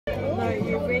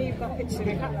really got pictures of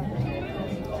the cat.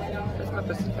 It's not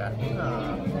just a cat.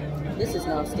 This is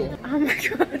nasty. Oh my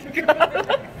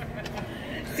god.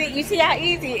 See, you see how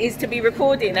easy it is to be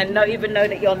recording and not even know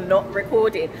that you're not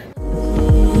recording.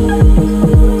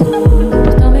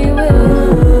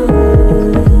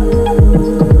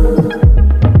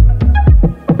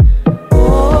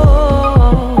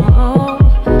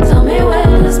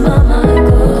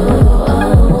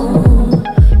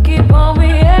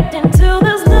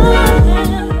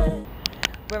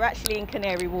 In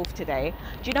Canary Wharf today.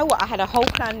 Do you know what? I had a whole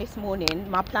plan this morning.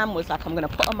 My plan was like, I'm going to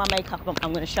put on my makeup,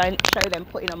 I'm going to show them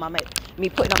putting on my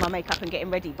makeup and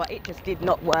getting ready, but it just did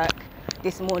not work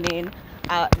this morning.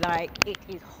 Like, it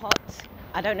is hot.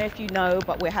 I don't know if you know,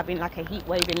 but we're having like a heat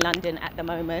wave in London at the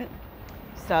moment,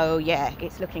 so yeah,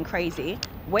 it's looking crazy.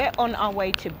 We're on our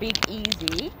way to Big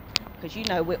Easy because, you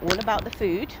know, we're all about the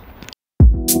food.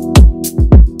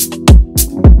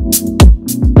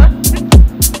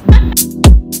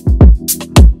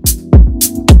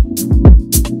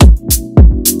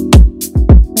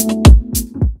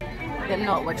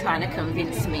 Were trying to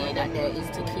convince me that there is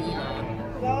tequila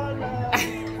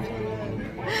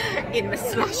in the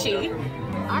slushy.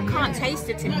 I can't taste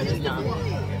the tequila,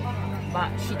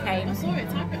 but she came,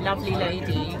 lovely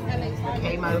lady,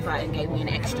 came over and gave me an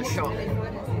extra shot.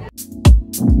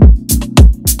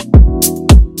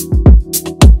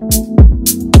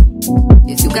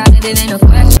 If you got it, it ain't a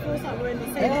question.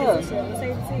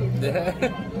 Yeah.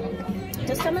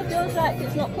 Does someone feel like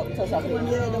it's not cooked or something?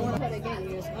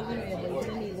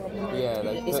 Yeah,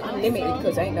 it's unlimited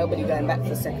because ain't nobody going back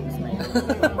for seconds, mate.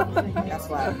 That's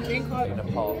why. In a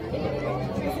pot.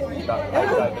 That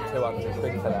pays over 200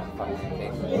 quid for that fucking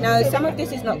thing. No, some of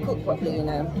this is not cooked properly, you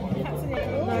know.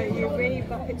 No, you really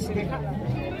got pictures of the cat.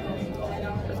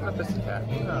 It's not just a cat.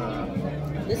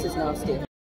 This is nasty.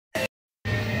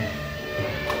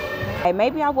 Hey,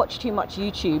 maybe I watch too much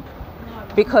YouTube.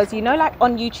 Because, you know, like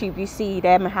on YouTube you see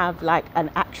them have like an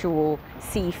actual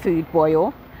seafood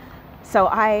boil. So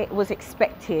I was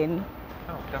expecting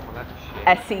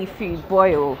a seafood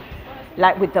boil,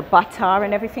 like with the butter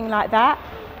and everything like that.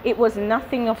 It was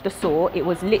nothing of the sort. It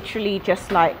was literally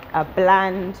just like a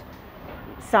bland,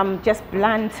 just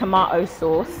bland tomato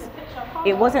sauce.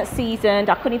 It wasn't seasoned.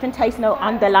 I couldn't even taste no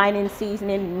underlining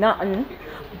seasoning, nothing.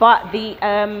 But the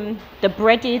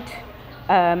breaded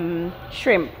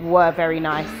shrimp were very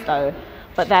nice though.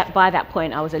 But by that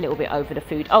point I was a little bit over the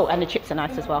food. Oh, and the chips are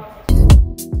nice as well.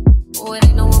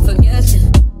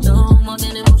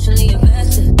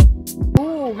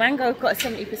 Ooh, Mango got a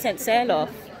 70% sale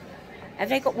off. Have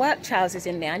they got work trousers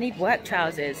in there? I need work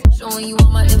trousers.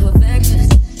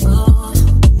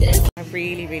 I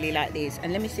really, really like these.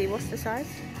 And let me see, what's the size?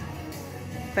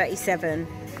 37.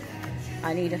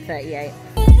 I need a 38.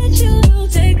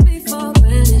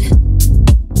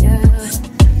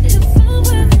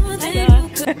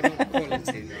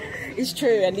 It's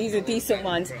true, and these are decent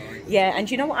ones. Yeah,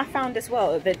 and you know what I found as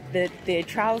well? The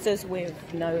trousers with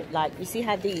no, like, you see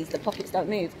how the pockets don't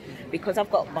move? Because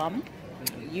I've got bum.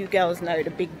 You girls know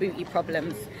the big booty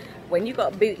problems. When you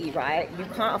got a booty, right, you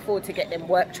can't afford to get them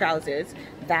work trousers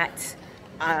that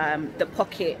the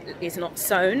pocket is not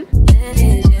sewn.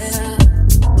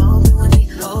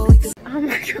 Oh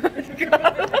my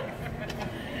god.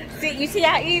 See, you see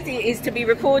how easy it is to be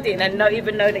recording and not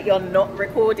even know that you're not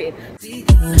recording.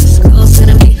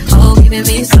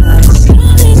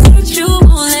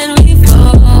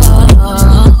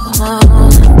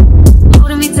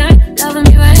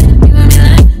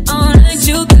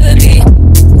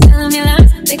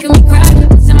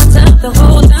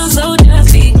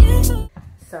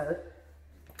 So,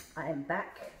 I am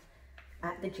back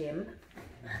at the gym.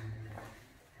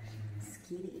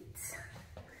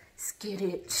 Skid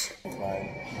it.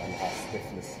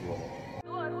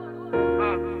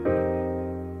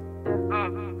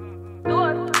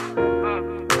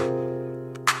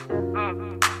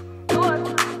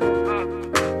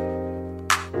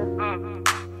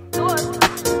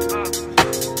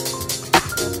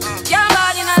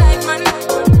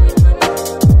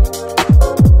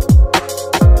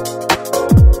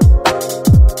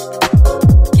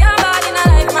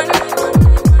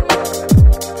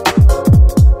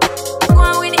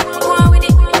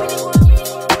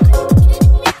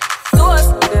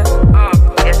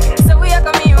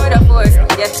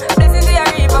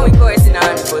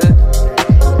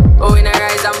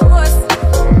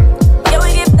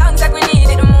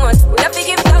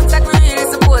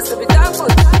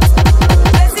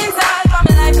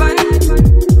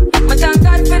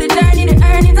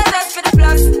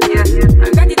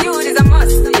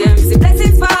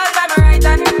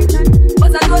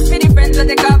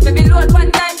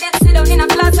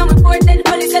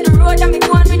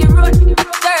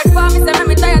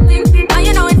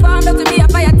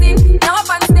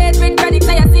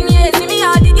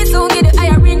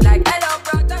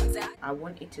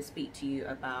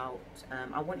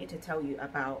 I wanted to tell you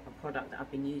about a product that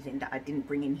I've been using that I didn't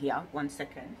bring in here. 1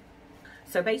 second.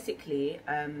 So basically,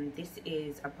 this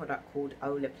is a product called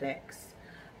Olaplex.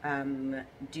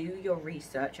 Do your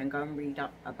research and go and read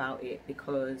up about it,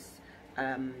 because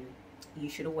you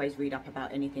should always read up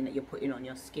about anything that you're putting on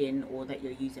your skin or that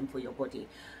you're using for your body.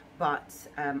 But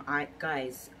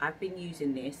guys, I've been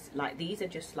using this. Like, these are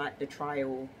just like the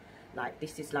trial, like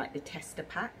this is like the tester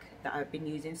pack that I've been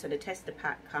using. So the tester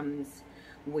pack comes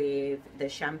with the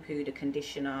shampoo, the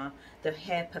conditioner, the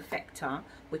hair perfector,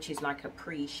 which is like a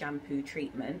pre-shampoo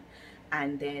treatment,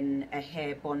 and then a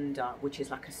hair bonder, which is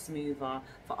like a smoother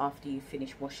for after you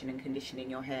finish washing and conditioning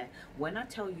your hair. When I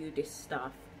tell you this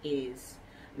stuff is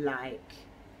like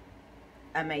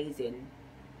amazing,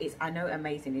 I know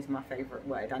amazing is my favorite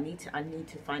word. I need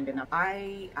to find enough.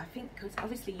 I think, because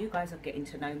obviously you guys are getting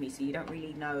to know me, so you don't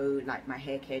really know like my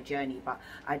hair care journey, but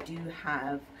I do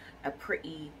have a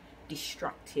pretty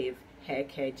destructive hair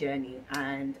care journey.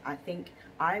 And I think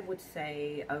I would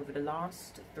say over the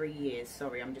last 3 years,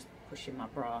 sorry, I'm just pushing my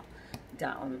bra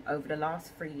down, over the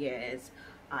last 3 years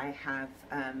I have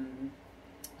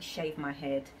shaved my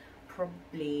head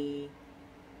probably,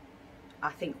 I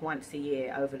think, once a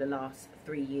year over the last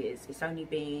 3 years. It's only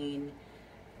been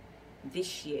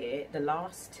this year, the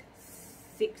last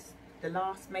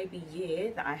maybe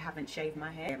year, that I haven't shaved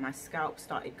my hair. My scalp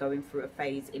started going through a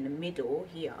phase in the middle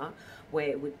here where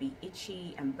it would be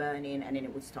itchy and burning, and then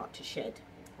it would start to shed,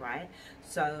 right?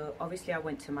 So obviously I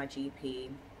went to my GP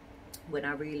when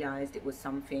I realized it was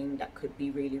something that could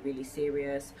be really, really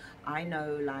serious. I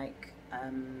know, like,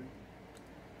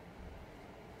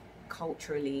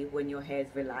 culturally, when your hair's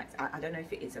relaxed, I don't know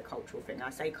if it is a cultural thing. I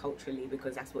say culturally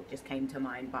because that's what just came to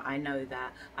mind, but I know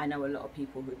a lot of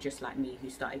people who, just like me, who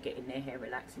started getting their hair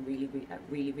relaxed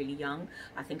really young.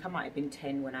 I think I might have been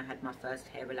 10 when I had my first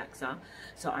hair relaxer.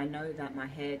 So I know that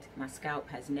my scalp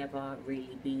has never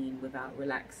really been without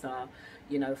relaxer,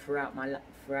 you know, throughout my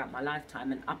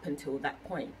lifetime and up until that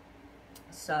point.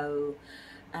 So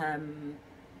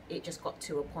it just got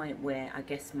to a point where I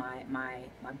guess my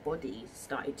body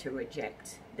started to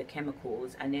reject the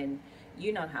chemicals, and then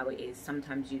you know how it is.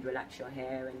 Sometimes you relax your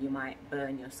hair and you might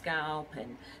burn your scalp,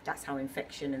 and that's how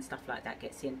infection and stuff like that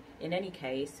gets in. In any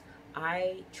case,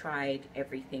 I tried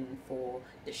everything for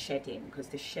the shedding, because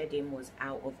the shedding was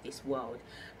out of this world.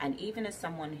 And even as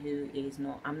someone who is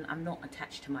not, I'm not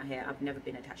attached to my hair. I've never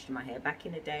been attached to my hair. Back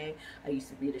in the day, I used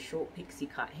to be the short pixie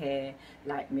cut hair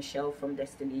like Michelle from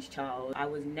Destiny's Child. I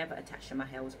was never attached to my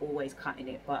hair. I was always cutting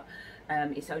it. But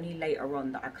it's only later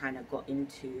on that I kind of got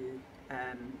into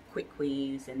quick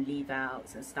weaves and leave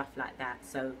outs and stuff like that.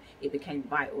 So it became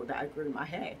vital that I grew my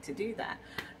hair to do that.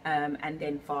 And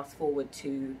then fast forward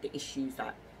to the issues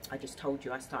that I just told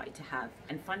you I started to have.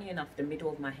 And funny enough, the middle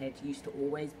of my head used to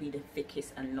always be the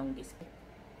thickest and longest.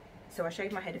 So I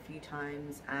shaved my head a few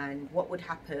times, and what would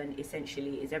happen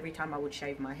essentially is every time I would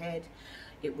shave my head,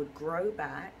 it would grow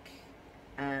back,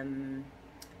 and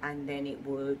then it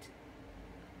would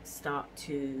start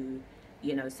to,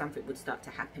 you know, something would start to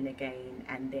happen again,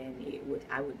 and then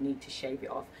I would need to shave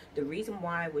it off. The reason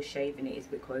why I was shaving it is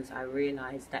because I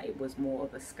realized that it was more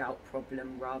of a scalp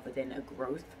problem rather than a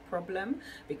growth problem,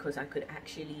 because I could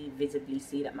actually visibly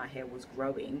see that my hair was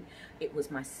growing. It was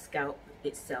my scalp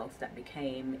itself that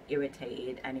became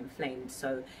irritated and inflamed.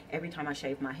 So every time I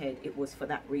shaved my head, it was for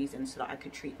that reason, so that I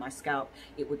could treat my scalp.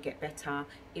 It would get better,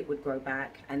 it would grow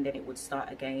back, and then it would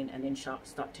start again and then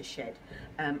start to shed.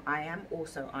 I am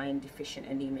also iron deficient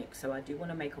anemic, so I do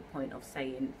want to make a point of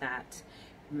saying that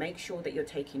make sure that you're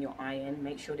taking your iron,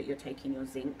 make sure that you're taking your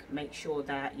zinc, make sure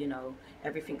that, you know,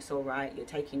 everything's all right, you're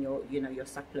taking your, you know, your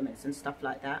supplements and stuff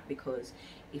like that, because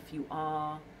if you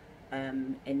are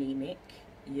anemic,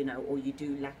 you know, or you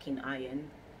do lack in iron,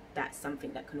 that's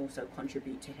something that can also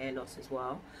contribute to hair loss as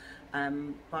well.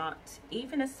 But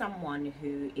even as someone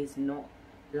who is not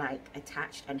like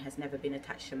attached and has never been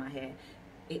attached to my hair,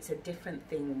 it's a different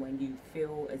thing when you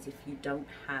feel as if you don't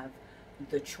have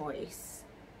the choice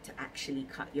to actually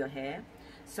cut your hair.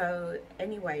 So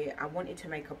anyway, I wanted to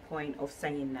make a point of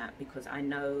saying that, because I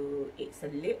know it's a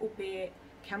little bit,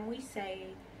 can we say,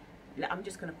 I'm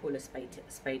just going to call a spade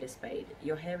a spade.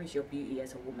 Your hair is your beauty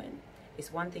as a woman.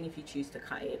 It's one thing if you choose to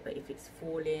cut it, but if it's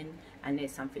falling and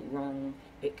there's something wrong,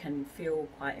 it can feel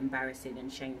quite embarrassing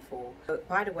and shameful. But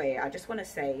by the way, I just want to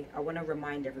say, I want to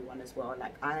remind everyone as well,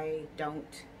 like, I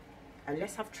don't,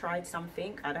 unless I've tried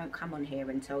something, I don't come on here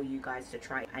and tell you guys to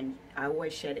try it. And I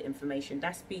always share the information.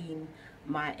 That's been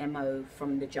my MO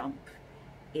from the jump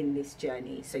in this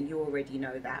journey. So you already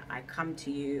know that. I come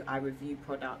to you, I review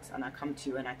products, and I come to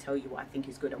you and I tell you what I think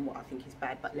is good and what I think is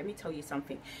bad. But let me tell you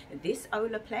something. This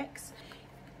Olaplex,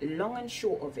 long and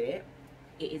short of it,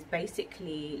 it is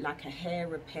basically like a hair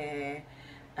repair,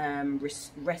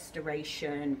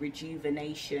 restoration,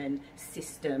 rejuvenation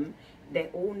system. They're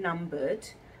all numbered,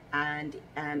 and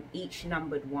each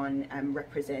numbered one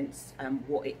represents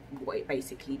what it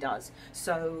basically does.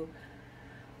 So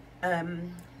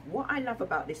what I love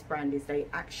about this brand is they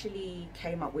actually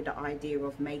came up with the idea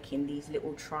of making these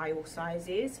little trial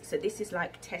sizes. So this is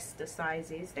like tester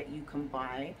sizes that you can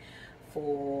buy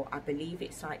for, I believe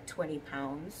it's like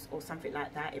 £20 or something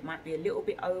like that. It might be a little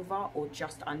bit over or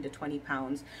just under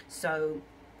 £20. So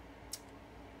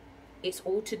it's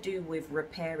all to do with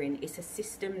repairing. It's a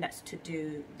system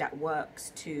that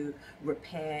works to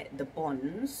repair the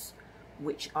bonds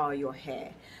which are your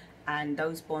hair. And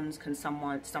those bonds can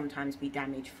sometimes be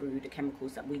damaged through the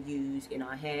chemicals that we use in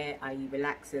our hair, i.e.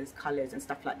 relaxers, colours and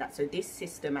stuff like that. So this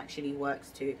system actually works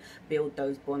to build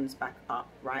those bonds back up,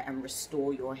 right, and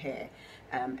restore your hair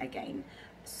again.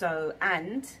 So,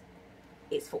 and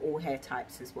it's for all hair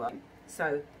types as well.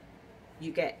 So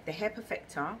you get the hair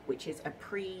perfector, which is a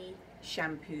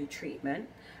pre-shampoo treatment,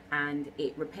 and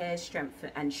it repairs,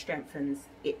 strengthens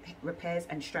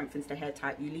the hair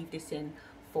type. You leave this in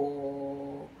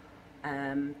for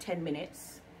 10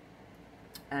 minutes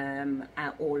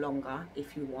or longer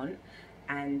if you want,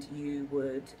 and you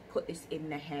would put this in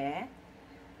the hair.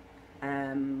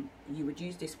 You would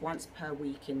use this once per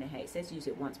week in the hair. It says use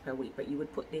it once per week, but you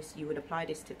would apply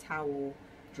this to towel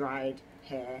dried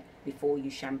hair before you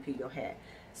shampoo your hair.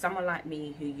 Someone like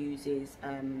me who uses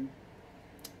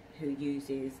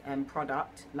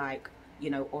product like,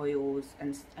 you know, oils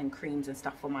and creams and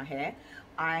stuff for my hair,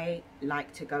 I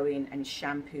like to go in and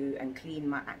shampoo and clean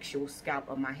my actual scalp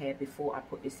of my hair before I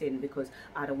put this in, because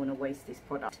I don't want to waste this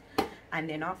product. And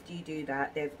then after you do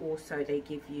that, they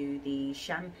give you the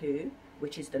shampoo,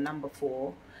 which is the number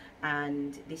 4,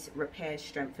 and this repairs,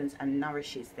 strengthens and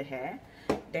nourishes the hair.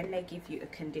 Then they give you a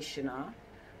conditioner,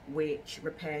 which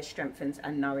repairs, strengthens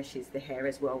and nourishes the hair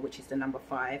as well, which is the number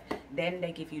 5. Then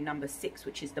they give you number 6,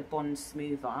 which is the bond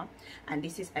smoother, and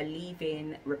this is a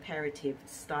leave-in reparative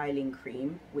styling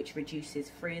cream which reduces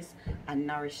frizz and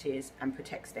nourishes and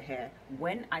protects the hair.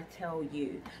 When I tell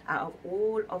you, out of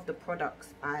all of the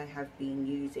products I have been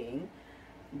using,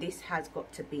 this has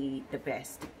got to be the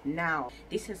best. Now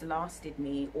this has lasted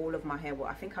me all of my hair. Well,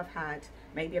 I think I've had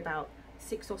maybe about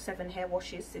 6 or 7 hair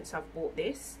washes since I've bought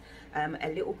this. A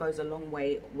little goes a long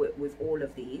way with all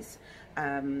of these,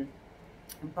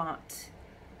 but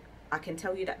I can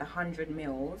tell you that the 100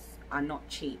 mils are not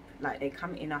cheap. Like, they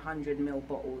come in 100 ml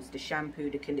bottles, the shampoo,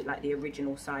 like the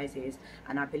original sizes,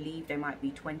 and I believe they might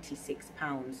be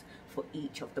 £26 for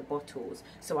each of the bottles.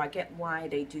 So I get why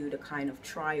they do the kind of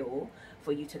trial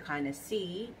for you to kind of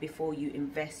see before you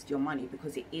invest your money,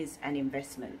 because it is an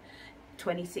investment.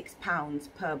 £26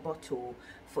 per bottle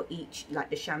for each, like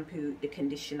the shampoo, the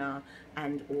conditioner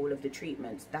and all of the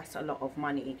treatments. That's a lot of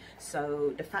money.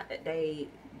 So the fact that they,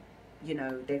 you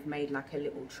know, they've made like a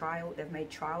little trial, they've made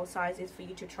trial sizes for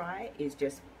you to try, is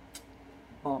just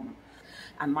bomb.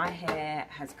 And my hair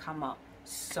has come up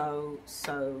so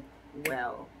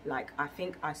well. Like, I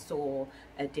think I saw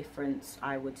a difference,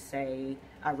 I would say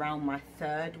around my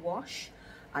 3rd wash.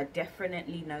 I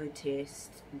definitely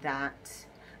noticed that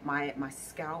my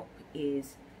scalp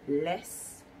is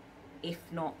less,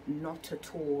 if not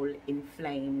at all,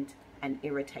 inflamed and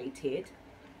irritated,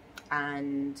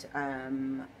 and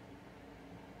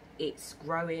it's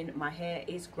growing. My hair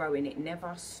is growing. It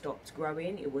never stopped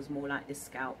growing. It was more like the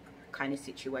scalp kind of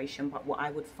situation. But what I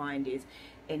would find is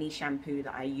any shampoo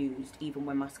that I used, even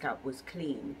when my scalp was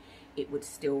clean, it would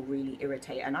still really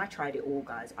irritate. And I tried it all,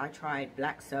 guys. I tried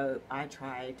black soap, I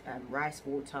tried rice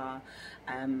water,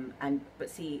 but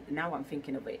see, now I'm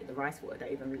thinking of it, the rice water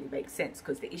don't even really make sense,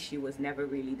 because the issue was never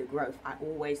really the growth. I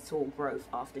always saw growth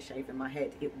after shaving my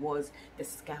head. It was the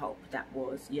scalp that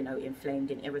was, you know, inflamed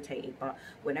and irritated. But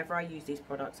whenever I use these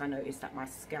products, I notice that my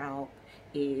scalp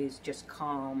is just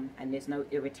calm and there's no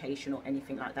irritation or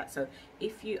anything like that. So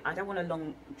if you, I don't want to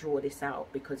long draw this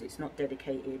out because it's not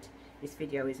dedicated, this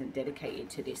video isn't dedicated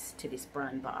to this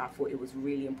brand, but I thought it was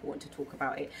really important to talk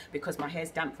about it because my hair's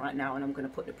damp right now and I'm going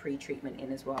to put the pre-treatment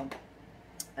in as well.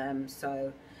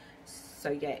 So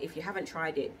yeah, if you haven't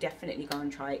tried it, definitely go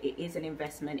and try it. It is an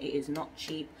investment. It is not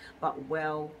cheap, but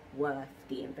well worth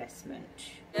the investment.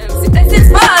 That's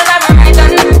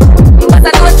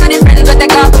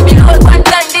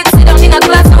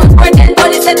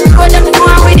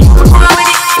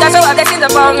what blessings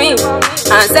upon me,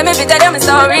 and send me to tell them a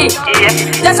story.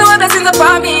 That's what blessings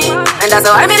upon me, and that's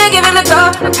why I'm gonna give him the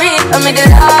top. I'm in the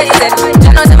delighted.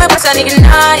 You know, some passion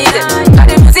ignited. Got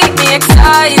the music me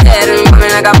excited. I'm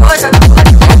like a potion.